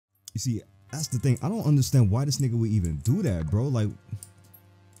You see, that's the thing. I don't understand why this nigga would even do that, bro. Like,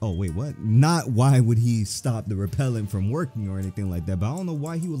 oh, wait, what? Not why would he stop the repellent from working or anything like that, but I don't know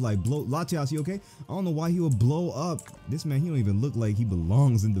why he would like blow. Latias, you okay? I don't know why he would blow up. This man, he don't even look like he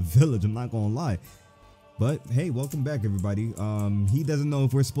belongs in the village. I'm not gonna lie. But hey, welcome back, everybody. He doesn't know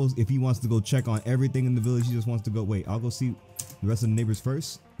if we're supposed, if he wants to go check on everything in the village. He just wants to go, wait, I'll go see the rest of the neighbors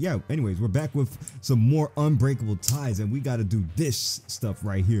first. Yeah, anyways, we're back with some more Unbreakable Ties, and we got to do this stuff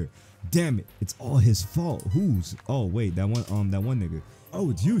right here. Damn it, it's all his fault. Whose? Oh, wait, that one nigga. Oh,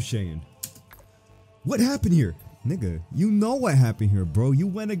 it's you, Shane. What happened here? Nigga, you know what happened here, bro. You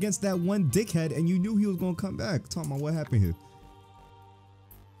went against that one dickhead, and you knew he was going to come back. Talking about what happened here.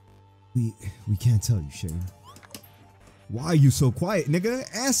 We can't tell you, Shane. Why are you so quiet, nigga?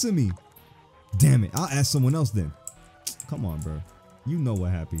 Answer me. Damn it, I'll ask someone else then. Come on, bro. You know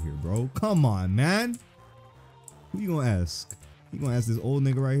what happened here, bro. Come on, man. Who you gonna ask? You gonna ask this old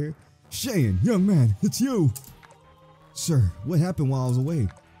nigga right here? Shane, young man, it's you. Sir, what happened while I was away?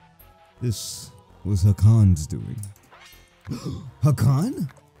 This was Hakan's doing. Hakan?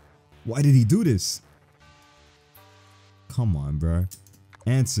 Why did he do this? Come on, bro.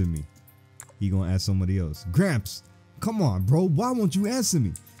 Answer me. He gonna ask somebody else. Gramps, come on, bro. Why won't you answer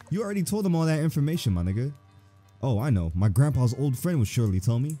me? You already told him all that information, my nigga. Oh, I know. My grandpa's old friend would surely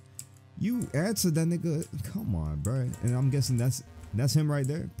tell me. You answered that nigga. Come on, bro. And I'm guessing that's him right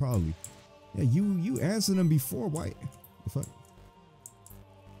there. Probably. Yeah, you answered him before. Why? The fuck?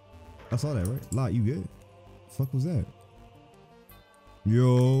 I saw that, right? Lot, you good? The fuck was that?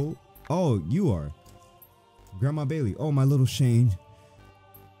 Yo. Oh, you are. Grandma Bailey. Oh, my little Shane.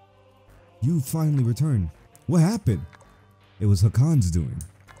 You finally returned. What happened? It was Hakan's doing.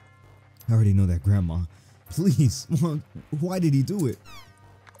 I already know that, Grandma. Please, why did he do it?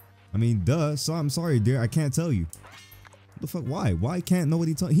 I mean, duh. So I'm sorry, dear. I can't tell you. What the fuck? Why? Why can't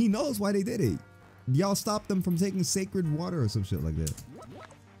nobody tell? He knows why they did it. Y'all stopped them from taking sacred water or some shit like that.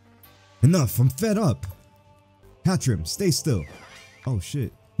 Enough. I'm fed up. Hatrim, stay still. Oh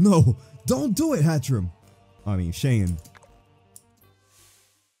shit. No, don't do it, Hatrim. I mean, Shane.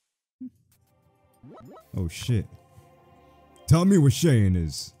 Oh shit. Tell me where Shane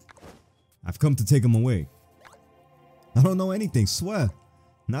is. I've come to take him away. I don't know anything, swear.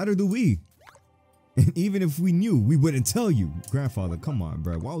 Neither do we. And even if we knew, we wouldn't tell you. Grandfather, come on,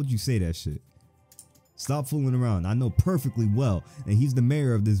 bro. Why would you say that shit? Stop fooling around. I know perfectly well that he's the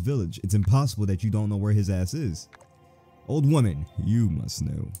mayor of this village. It's impossible that you don't know where his ass is. Old woman, you must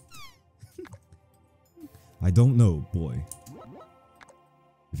know. I don't know, boy.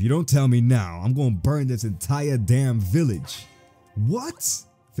 If you don't tell me now, I'm gonna burn this entire damn village. What?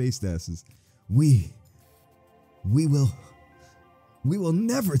 Faced asses. We will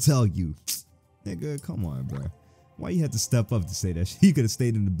never tell you. Nigga, come on, bro. Why you had to step up to say that? He could have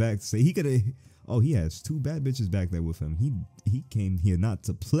stayed in the back to say, he could have. Oh, he has two bad bitches back there with him. He came here not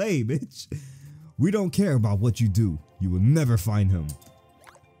to play, bitch. We don't care about what you do. You will never find him.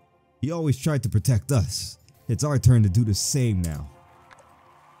 He always tried to protect us. It's our turn to do the same now.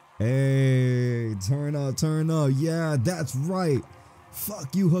 Hey, turn up, turn up. Yeah, that's right.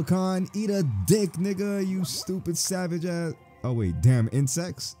 Fuck you, Hakan. Eat a dick, nigga, you stupid savage ass. Oh, wait, damn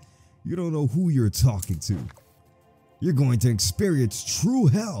insects. You don't know who you're talking to. You're going to experience true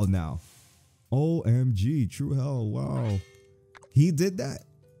hell now. OMG, true hell, wow. He did that?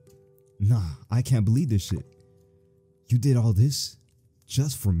 Nah, I can't believe this shit. You did all this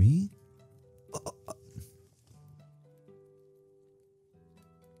just for me?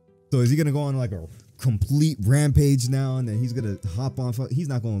 So is he gonna go on like a complete rampage now, and then he's gonna hop on? He's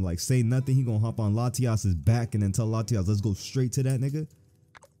not gonna like say nothing. He's gonna hop on Latias's back and then tell Latias, let's go straight to that nigga.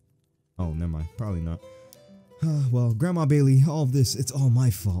 Oh, never mind. Probably not. Well, Grandma Bailey, all of this, it's all my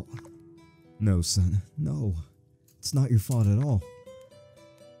fault. No, son. No. It's not your fault at all.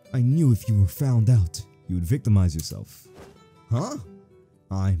 I knew if you were found out, you would victimize yourself. Huh?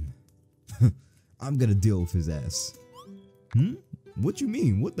 I'm gonna deal with his ass. Hmm? What you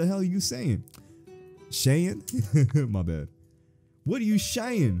mean? What the hell are you saying? Shane? My bad. What are you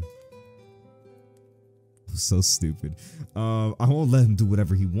saying? So stupid. I won't let him do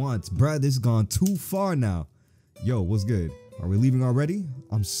whatever he wants. Bruh, this has gone too far now. Yo, what's good? Are we leaving already?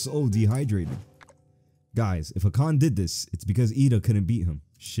 I'm so dehydrated. Guys, if Hakan did this, it's because Ida couldn't beat him.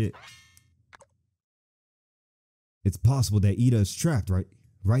 Shit. It's possible that Ida is trapped, right?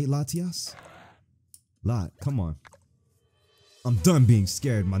 Right, Latias? Lot, come on. I'm done being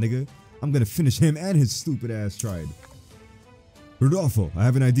scared, my nigga. I'm gonna finish him and his stupid ass tried. Rodolfo, I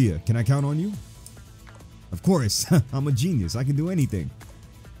have an idea. Can I count on you? Of course. I'm a genius. I can do anything.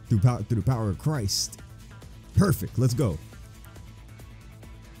 Through the power of Christ. Perfect. Let's go.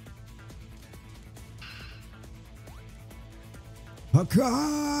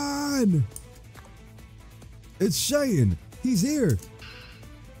 Hakan! It's Shane. He's here.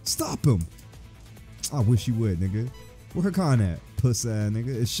 Stop him. I wish you would, nigga. Where Hakan at? Puss ass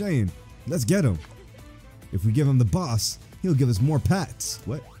nigga. It's Shane. Let's get him. If we give him the boss, he'll give us more pats.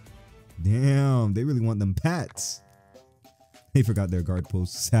 What? Damn, they really want them pats. They forgot their guard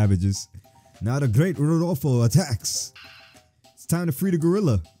posts. Savages. Now the great Rodolfo attacks. It's time to free the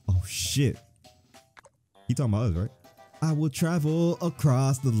gorilla. Oh shit. He talking about us, right? I will travel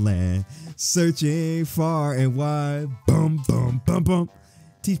across the land, searching far and wide. Bum bum bum bum.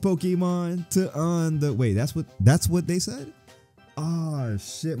 Teach Pokemon to wait, that's what they said? Oh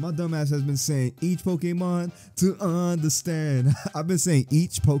shit, my dumbass has been saying each Pokemon to understand. I've been saying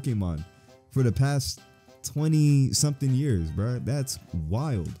each Pokemon for the past 20 something years, bro. That's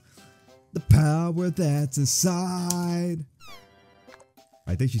wild. The power that's inside.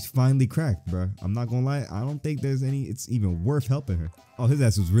 I think she's finally cracked, bro. I'm not gonna lie. I don't think it's even worth helping her. Oh, his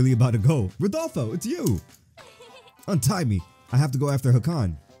ass was really about to go. Rodolfo, it's you. Untie me. I have to go after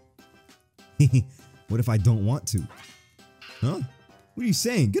Hakan. What if I don't want to? Huh? What are you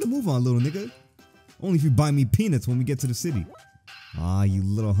saying? Get a move on, little nigga. Only if you buy me peanuts when we get to the city. Ah, you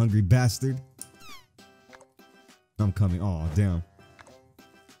little hungry bastard. I'm coming. Oh, damn.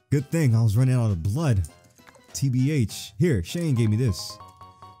 Good thing I was running out of blood. TBH. Here, Shane gave me this.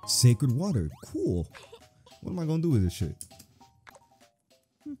 Sacred water. Cool. What am I gonna do with this shit?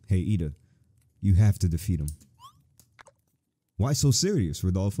 Hey, Ida. You have to defeat him. Why so serious,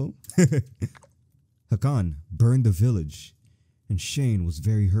 Rodolfo? Hakan burned the village, and Shane was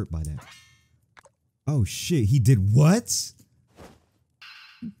very hurt by that. Oh shit, he did what?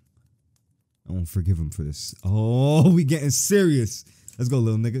 I won't forgive him for this. Oh, we getting serious. Let's go,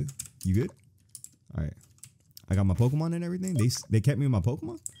 little nigga. You good? All right. I got my Pokemon and everything. They kept me with my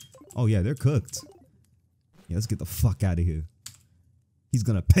Pokemon? Oh yeah, they're cooked. Yeah, let's get the fuck out of here. He's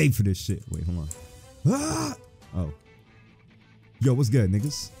gonna pay for this shit. Wait, hold on. Ah! Oh. Yo, what's good,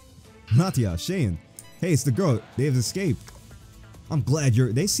 niggas? Latias, Shane. Hey, it's the girl. They have escaped. I'm glad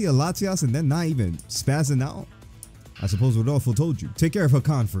they see a Latias and they're not even spazzing out. I suppose Rodolfo told you. Take care of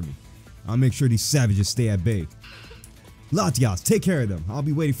Hakan for me. I'll make sure these savages stay at bay. Latias, take care of them. I'll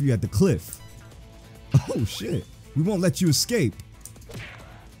be waiting for you at the cliff. Oh shit. We won't let you escape.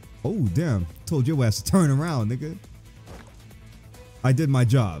 Oh damn. Told your ass to turn around, nigga. I did my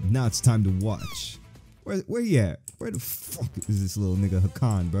job. Now it's time to watch. Where you at? Where the fuck is this little nigga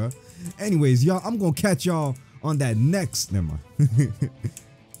Hakan, bro? Anyways, y'all, I'm gonna catch y'all on that next. Never mind.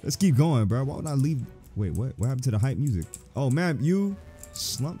 Let's keep going, bro. Why would I leave? Wait, what? What happened to the hype music? Oh, man, you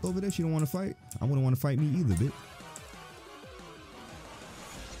slumped over there? She don't want to fight? I wouldn't want to fight me either, bitch.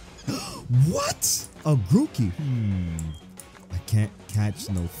 What? A Grookey? I can't catch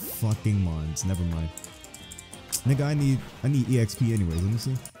no fucking mons. Never mind. Nigga, I need EXP anyways. Let me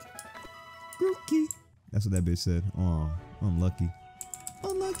see. Grookey. That's what that bitch said. Oh, unlucky.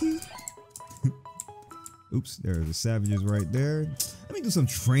 Unlucky. Oops, there's the savages right there. Let me do some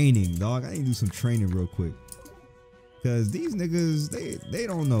training, dog. I need to do some training real quick. Cause these niggas, they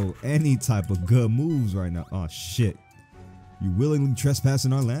don't know any type of good moves right now. Oh shit. You willingly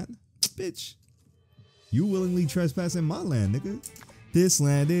trespassing our land? Bitch. You willingly trespassing my land, nigga. This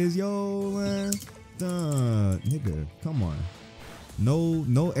land is your land. Duh. Nigga, come on.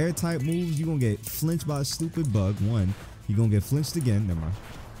 No air type moves. You gonna get flinched by a stupid bug. One. You gonna get flinched again. Never mind.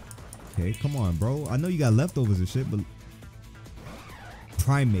 Okay, come on, bro. I know you got leftovers and shit, but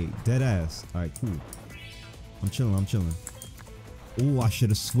primate, dead ass. All right, cool. I'm chilling. Oh, I should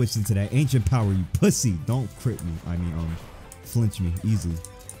have switched into that ancient power, you pussy. Don't crit me. I mean, flinch me easily.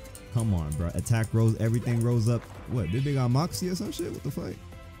 Come on, bro. Attack rose, everything rose up. What? Did they got Moxie or some shit? What the fuck?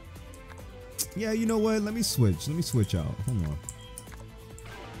 Yeah, you know what? Let me switch. Let me switch out. Hold on.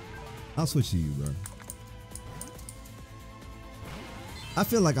 I'll switch to you, bro. I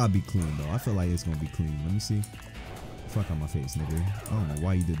feel like I'll be clean, though. I feel like it's gonna be clean. Let me see. Fuck on my face, nigga. I don't know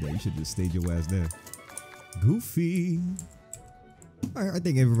why you did that. You should just stayed your ass there. Goofy. I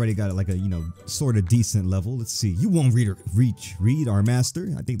think everybody got like a, you know, sort of decent level. Let's see. You won't read our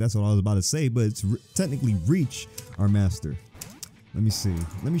master. I think that's what I was about to say, but it's technically reach our master. Let me see.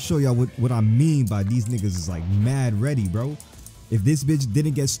 Let me show y'all what I mean by these niggas is like mad ready, bro. If this bitch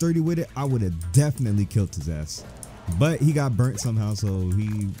didn't get sturdy with it, I would have definitely killed his ass. But he got burnt somehow, so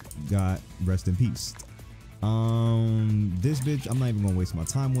he got rest in peace. This bitch, I'm not even gonna waste my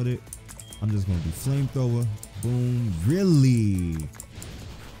time with it. I'm just gonna do flamethrower. Boom. Really?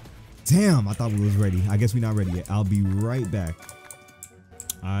 Damn, I thought we was ready. I guess we're not ready yet. I'll be right back.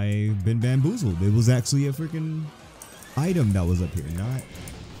 I've been bamboozled. It was actually a freaking item that was up here,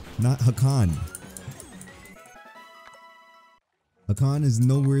 not Hakan. Hakan is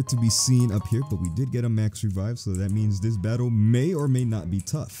nowhere to be seen up here, but we did get a max revive, so that means this battle may or may not be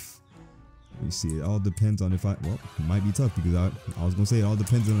tough. You see, it all depends on if well, it might be tough because I was gonna say it all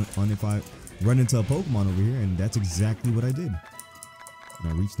depends on if I run into a Pokemon over here, and that's exactly what I did. And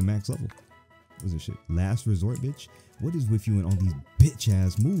I reached the max level. What's this shit? Last resort, bitch? What is with you and all these bitch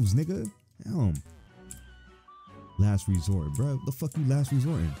ass moves, nigga? Damn. Last resort, bro. What the fuck you last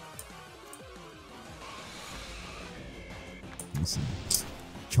resorting? Let me see.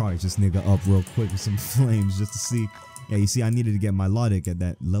 Charge this nigga up real quick with some flames just to see. Yeah, you see, I needed to get my Lodic at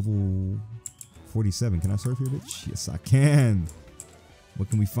that level 47. Can I surf here, bitch? Yes, I can. What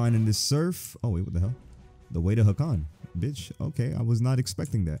can we find in this surf? Oh, wait, what the hell? The way to Hakan. Bitch, okay, I was not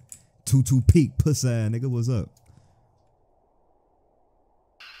expecting that. 2-2 peak, pussy nigga, what's up?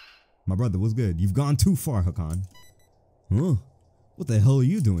 My brother, what's good? You've gone too far, Hakan. Huh? What the hell are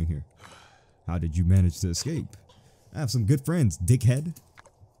you doing here? How did you manage to escape? I have some good friends, dickhead.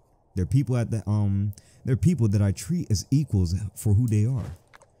 They're people they're people that I treat as equals for who they are.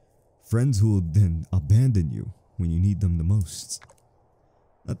 Friends who will then abandon you when you need them the most.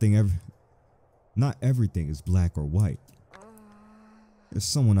 Not everything is black or white. There's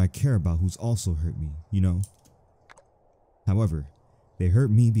someone I care about who's also hurt me, you know? However, they hurt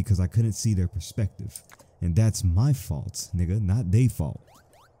me because I couldn't see their perspective. And that's my fault, nigga, not they fault.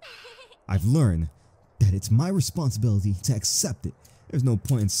 I've learned that it's my responsibility to accept it. There's no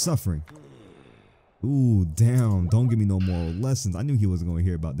point in suffering. Ooh, damn, don't give me no moral lessons. I knew he wasn't gonna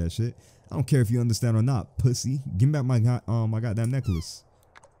hear about that shit. I don't care if you understand or not, pussy. Give me back my goddamn necklace.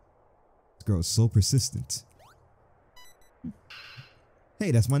 This girl is so persistent.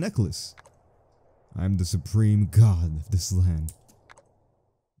 Hey, that's my necklace. I'm the supreme god of this land.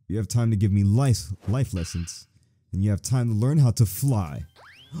 You have time to give me life lessons, and you have time to learn how to fly.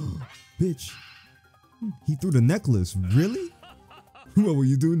 Bitch, he threw the necklace. Really? What will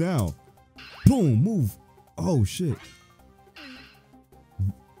you do now? Boom, move. Oh shit.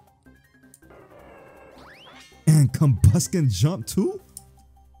 And Combuskin jump too?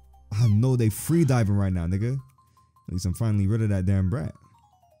 I know they free diving right now, nigga. At least I'm finally rid of that damn brat.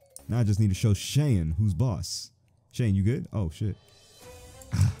 Now I just need to show Shane who's boss. Shane, you good? Oh shit.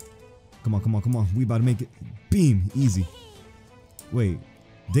 Come on, come on, come on. We about to make it. Beam, easy. Wait,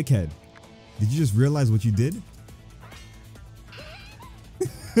 dickhead. Did you just realize what you did?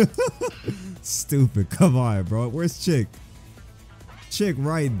 Stupid. Come on, bro. Where's Chick? Chick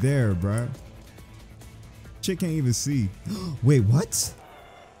right there, bro. Chick can't even see. Wait, what?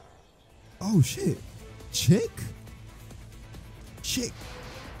 Oh shit. Chick? Chick.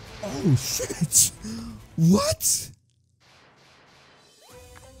 Oh shit. What?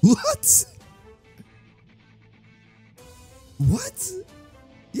 What? What?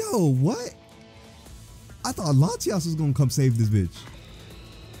 Yo, what? I thought Latias was gonna come save this bitch.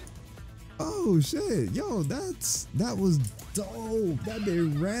 Oh shit, yo, that was dope. That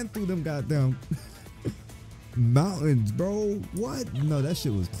bitch ran through them goddamn mountains, bro. What? No, that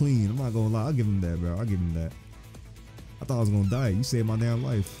shit was clean. I'm not gonna lie. I'll give him that, bro. I'll give him that. I thought I was gonna die. You saved my damn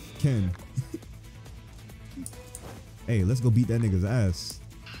life, Ken. Hey, let's go beat that nigga's ass.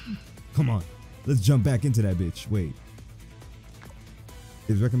 Come on, let's jump back into that bitch. Wait,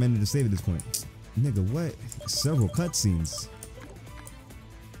 it's recommended to save at this point. Nigga, what? Several cutscenes.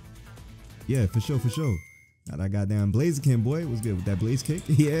 Yeah, for sure, for sure. Got that goddamn Blaziken, boy. What's good with that blaze kick?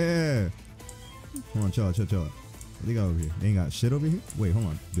 Yeah. Hold on, chill, chill, chill. What they got over here? They ain't got shit over here? Wait, hold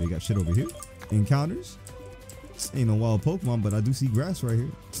on. Do they got shit over here? Encounters? Ain't no wild Pokemon, but I do see grass right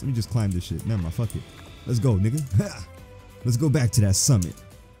here. Let me just climb this shit. Never mind, fuck it. Let's go, nigga. Let's go back to that summit.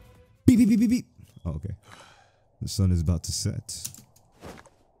 Beep, beep, beep, beep, beep. Oh, okay. The sun is about to set.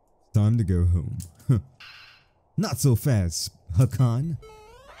 Time to go home. Not so fast, Hakan.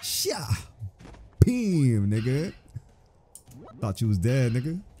 Sha! Beam, nigga. Thought you was dead,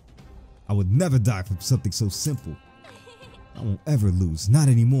 nigga. I would never die from something so simple. I won't ever lose. Not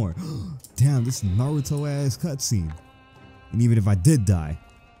anymore. Damn, this Naruto ass cutscene. And even if I did die,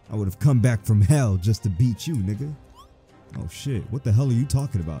 I would have come back from hell just to beat you, nigga. Oh shit, what the hell are you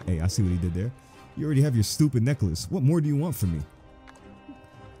talking about? Hey, I see what he did there. You already have your stupid necklace. What more do you want from me?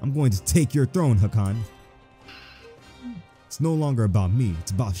 I'm going to take your throne, Hakan. It's no longer about me,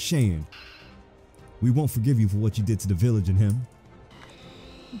 it's about Shane. We won't forgive you for what you did to the village and him.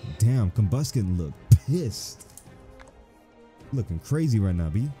 Damn, Combuskin look pissed. Looking crazy right now,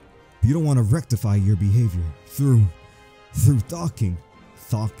 B. You don't want to rectify your behavior through talking.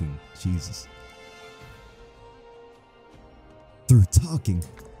 Talking, Jesus. Through talking.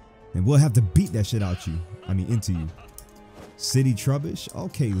 And we'll have to beat that shit out you. I mean, into you. City Trubbish?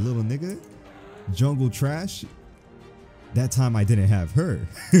 Okay, little nigga. Jungle Trash? That time I didn't have her.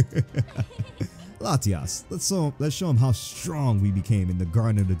 Latias, let's show him how strong we became in the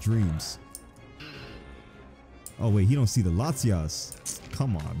Garden of the Dreams. Oh wait, he don't see the Latias.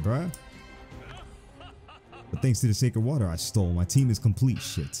 Come on, bruh. But thanks to the sacred water I stole, my team is complete.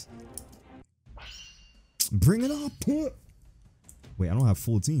 Shit. Bring it up. Wait, I don't have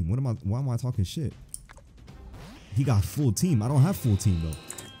full team. Why am I talking shit? He got full team. I don't have full team though.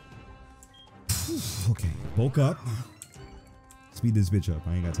 Okay, bulk up. Speed this bitch up.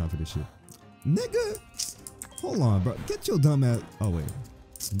 I ain't got time for this shit. Nigga! Hold on, bro. Get your dumb ass. Oh, wait.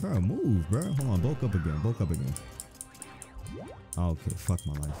 Bro, move, bro. Hold on. Bulk up again. Bulk up again. Okay, fuck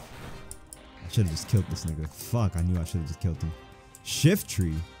my life. I should have just killed this nigga. Fuck, I knew I should have just killed him. Shift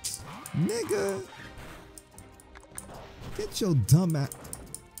tree? Nigga! Get your dumb ass.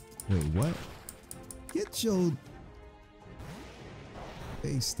 Wait, what? Get your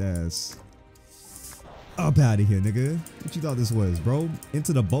face ass up out of here, nigga. What you thought this was, bro?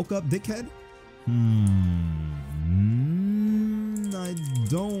 Into the bulk up, dickhead? I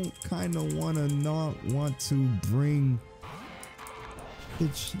don't kind of not want to bring.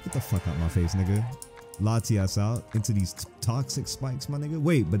 Bitch, get the fuck out my face, nigga. Latias out into these toxic spikes, my nigga.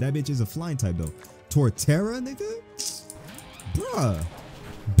 Wait, but that bitch is a flying type though. Torterra, nigga? Bruh.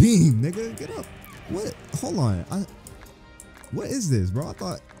 Beam, nigga. Get up. What? Hold on. What is this, bro? I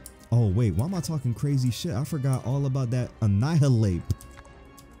thought. Oh, wait. Why am I talking crazy shit? I forgot all about that Annihilate.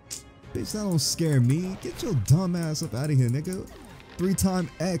 Bitch, that don't scare me. Get your dumb ass up out of here, nigga. 3 times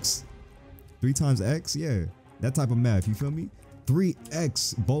X. 3 times X? Yeah. That type of math, you feel me?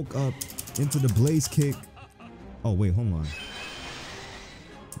 3X bulk up into the blaze kick. Oh, wait. Hold on.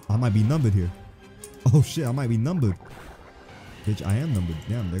 I might be numbered here. Oh, shit. I might be numbered. Bitch, I am numbered.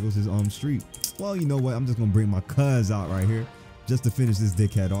 Damn, there goes his streak. Well, you know what? I'm just gonna bring my cuz out right here just to finish this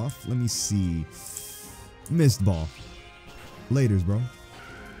dickhead off. Let me see. Missed ball. Laters, bro.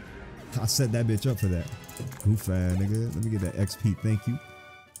 I set that bitch up for that. Goof ass, nigga. Let me get that XP. Thank you.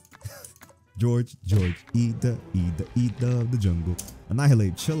 George, eat the of the jungle.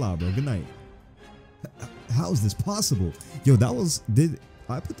 Annihilate. Chill out, bro. Good night. How is this possible? Yo, did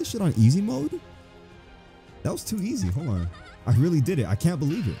I put this shit on easy mode? That was too easy. Hold on. I really did it. I can't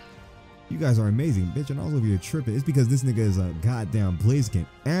believe it. You guys are amazing, bitch, and I was over here tripping. It's because this nigga is a goddamn Blaziken,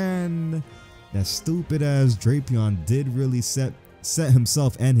 and that stupid ass Drapion did really set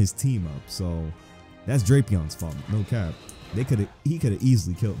himself and his team up. So that's Drapion's fault, no cap. He could have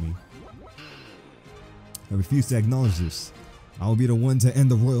easily killed me. I refuse to acknowledge this. I will be the one to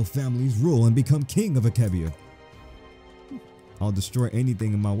end the royal family's rule and become king of Akebia. I'll destroy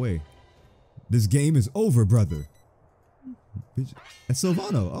anything in my way. This game is over, brother. Bitch. That's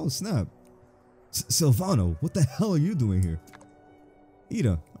Silvano. Oh, snap. Silvano, what the hell are you doing here?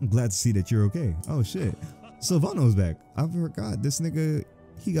 Ida, I'm glad to see that you're okay. Oh, shit. Silvano's back. I forgot. This nigga,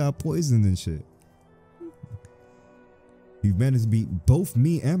 he got poisoned and shit. You've managed to beat both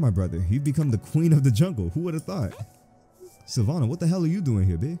me and my brother. You've become the queen of the jungle. Who would have thought? Silvano, what the hell are you doing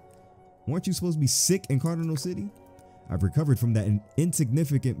here, bitch? Weren't you supposed to be sick in Cardinal City? I've recovered from that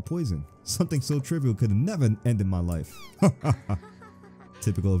insignificant poison. Something so trivial could have never ended my life.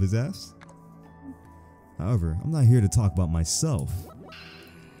 Typical of his ass. However, I'm not here to talk about myself.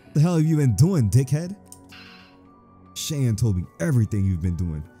 What the hell have you been doing, dickhead? Cheyenne told me everything you've been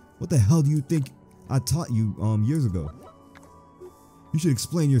doing. What the hell do you think I taught you years ago? You should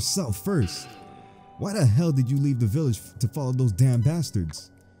explain yourself first. Why the hell did you leave the village to follow those damn bastards?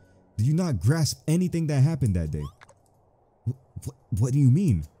 Did you not grasp anything that happened that day? What do you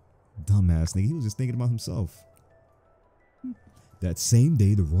mean? Dumbass nigga, he was just thinking about himself. That same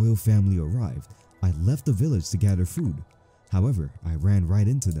day the royal family arrived, I left the village to gather food. However, I ran right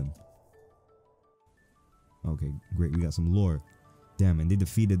into them. Okay, great, we got some lore. Damn, and they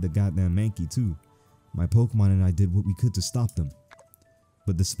defeated the goddamn Mankey too. My Pokemon and I did what we could to stop them.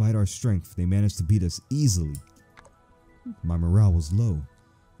 But despite our strength, they managed to beat us easily. My morale was low.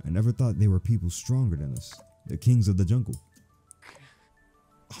 I never thought they were people stronger than us. The kings of the jungle.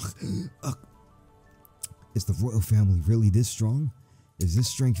 Is the royal family really this strong? Is this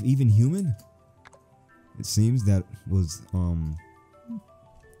strength even human? It seems that was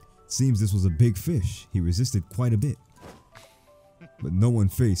seems this was a big fish. He resisted quite a bit. But no one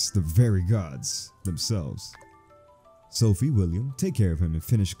faced the very gods themselves. Sophie, William, take care of him and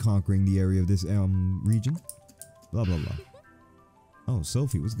finish conquering the area of this region. Blah blah blah. Oh,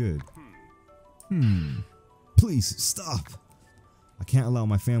 Sophie was good. Please stop. I can't allow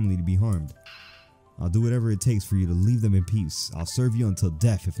my family to be harmed. I'll do whatever it takes for you to leave them in peace. I'll serve you until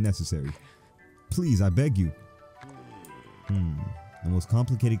death if necessary. Please, I beg you. The most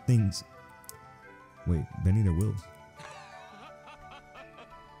complicated things. Wait, bending their wills.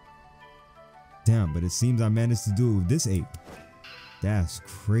 Damn, but it seems I managed to do it with this ape. That's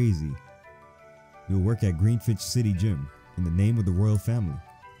crazy. You'll work at Greenfinch City Gym in the name of the royal family.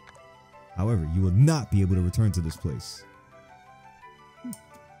 However, you will not be able to return to this place.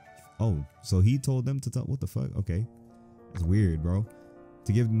 Oh, so he told them to tell. What the fuck? Okay. It's weird, bro.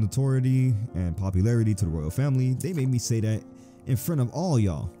 To give notoriety and popularity to the royal family, they made me say that in front of all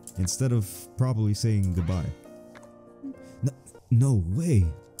y'all instead of properly saying goodbye. No way.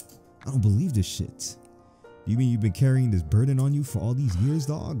 I don't believe this shit. You mean you've been carrying this burden on you for all these years,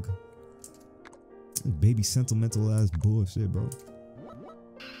 dog? Baby sentimental ass bullshit, bro.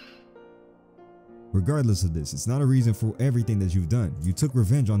 Regardless of this, it's not a reason for everything that you've done. You took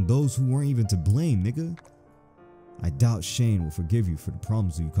revenge on those who weren't even to blame, nigga. I doubt Shane will forgive you for the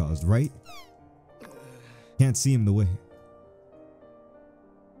problems you caused, right? Can't see him the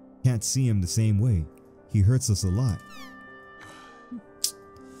same way. He hurts us a lot.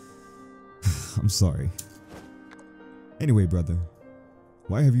 I'm sorry. Anyway, brother,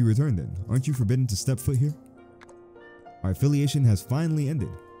 why have you returned then? Aren't you forbidden to step foot here? Our affiliation has finally ended.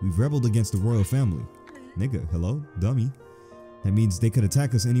 We've rebelled against the royal family. Nigga, hello? Dummy. That means they could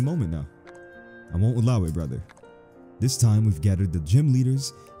attack us any moment now. I won't allow it, brother. This time we've gathered the gym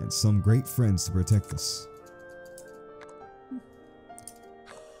leaders and some great friends to protect us.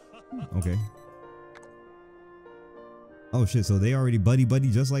 Okay. Oh shit, so they already buddy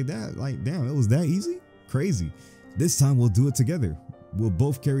just like that? Like, damn, it was that easy? Crazy. This time we'll do it together. We'll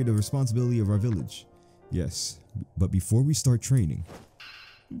both carry the responsibility of our village. Yes, but before we start training,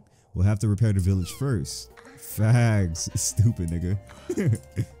 we'll have to repair the village first. Fags. Stupid nigga.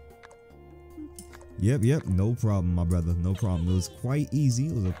 Yep, no problem, my brother, no problem. It was quite easy.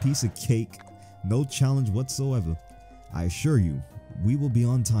 It was a piece of cake. No challenge whatsoever. I assure you, we will be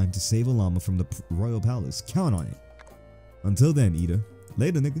on time to save a llama from the royal palace. Count on it. Until then, Ida.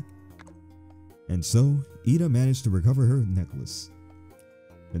 Later, nigga. And so, Ida managed to recover her necklace.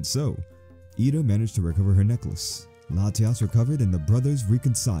 Latias recovered and the brothers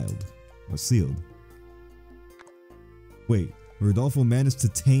reconciled. Or sealed. Wait, Rodolfo managed to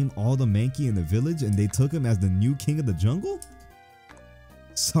tame all the Mankey in the village and they took him as the new king of the jungle?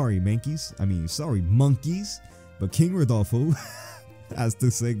 Sorry, monkeys, but King Rodolfo has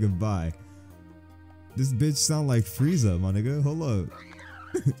to say goodbye. This bitch sound like Frieza, my nigga. Hold up.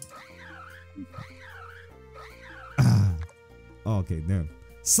 Okay, damn.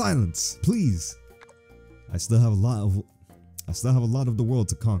 Silence, please. I still have a lot of the world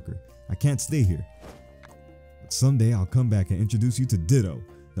to conquer. I can't stay here. But someday I'll come back and introduce you to Ditto,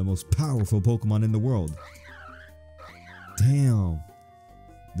 the most powerful Pokemon in the world. Damn.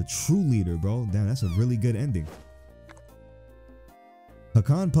 The true leader, bro. Damn, that's a really good ending.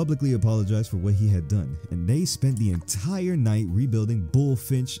 Hakan publicly apologized for what he had done, and they spent the entire night rebuilding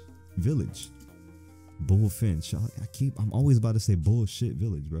Bullfinch Village. Bullfinch. I'm always about to say bullshit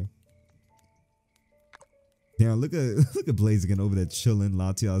village, bro. Damn, look at Blaziken over there chilling.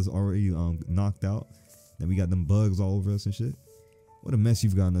 Latias already knocked out. Then we got them bugs all over us and shit. What a mess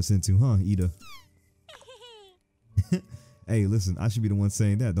you've gotten us into, huh, Ida? Hey, listen, I should be the one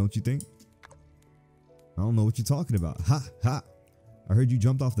saying that, don't you think? I don't know what you're talking about. Ha, ha. I heard you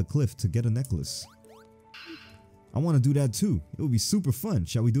jumped off the cliff to get a necklace. I want to do that too. It would be super fun.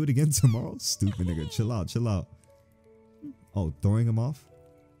 Shall we do it again tomorrow? Stupid nigga. Chill out, chill out. Oh, throwing him off?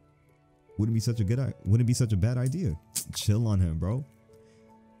 Wouldn't be such a bad idea. Chill on him, bro.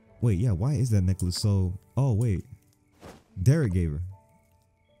 Wait, yeah, why is that necklace so... Oh, wait. Derek gave her.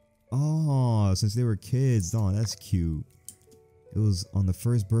 Oh, since they were kids. Oh, that's cute. It was on the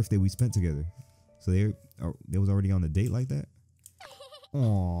first birthday we spent together. So they was already on a date like that?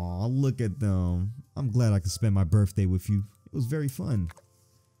 Aw, look at them. I'm glad I could spend my birthday with you. It was very fun.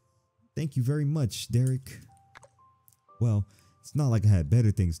 Thank you very much, Derek. Well, it's not like I had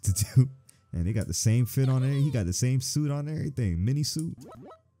better things to do. And they got the same fit on there. He got the same suit on there, everything. Mini suit.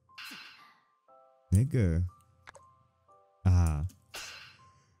 Nigga. Ah.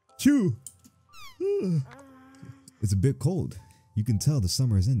 Chew. It's a bit cold. You can tell the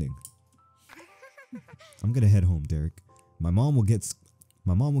summer is ending. I'm gonna head home, Derek. My mom will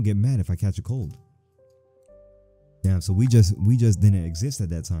get mad if I catch a cold. Damn, so we just didn't exist at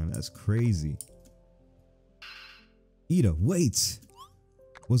that time. That's crazy. Ida, wait.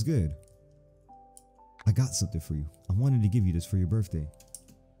 What's good? I got something for you. I wanted to give you this for your birthday.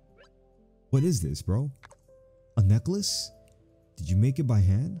 What is this, bro? A necklace? Did you make it by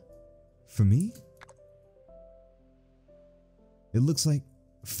hand? For me? It looks like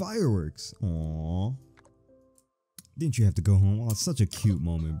fireworks. Aww. Didn't you have to go home? Oh, it's such a cute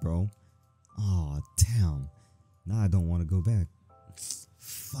moment, bro. Aw, damn. Now I don't want to go back.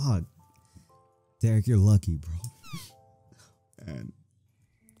 Fuck. Derek, you're lucky, bro. And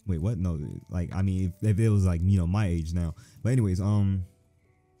wait, what? No, like, I mean, if it was like, you know, my age now. But anyways, oh,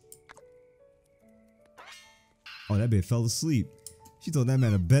 that bitch fell asleep. She told that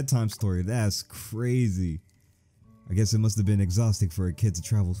man a bedtime story. That's crazy. I guess it must have been exhausting for a kid to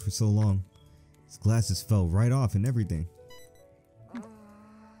travel for so long. His glasses fell right off and everything. Now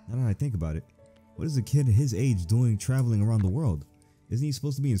that I think about it, what is a kid his age doing traveling around the world? Isn't he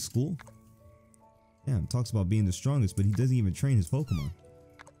supposed to be in school? Damn, talks about being the strongest, but he doesn't even train his Pokemon.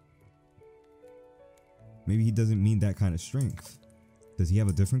 Maybe he doesn't mean that kind of strength. Does he have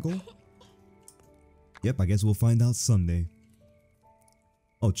a different goal? Yep, I guess we'll find out someday.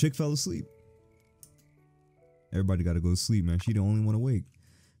 Oh, chick fell asleep. Everybody gotta go to sleep, man. She the only one awake.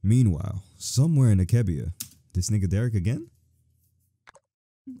 Meanwhile, somewhere in Akebia, this nigga Derek again?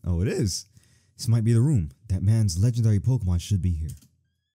 Oh, it is. This might be the room. That man's legendary Pokemon should be here.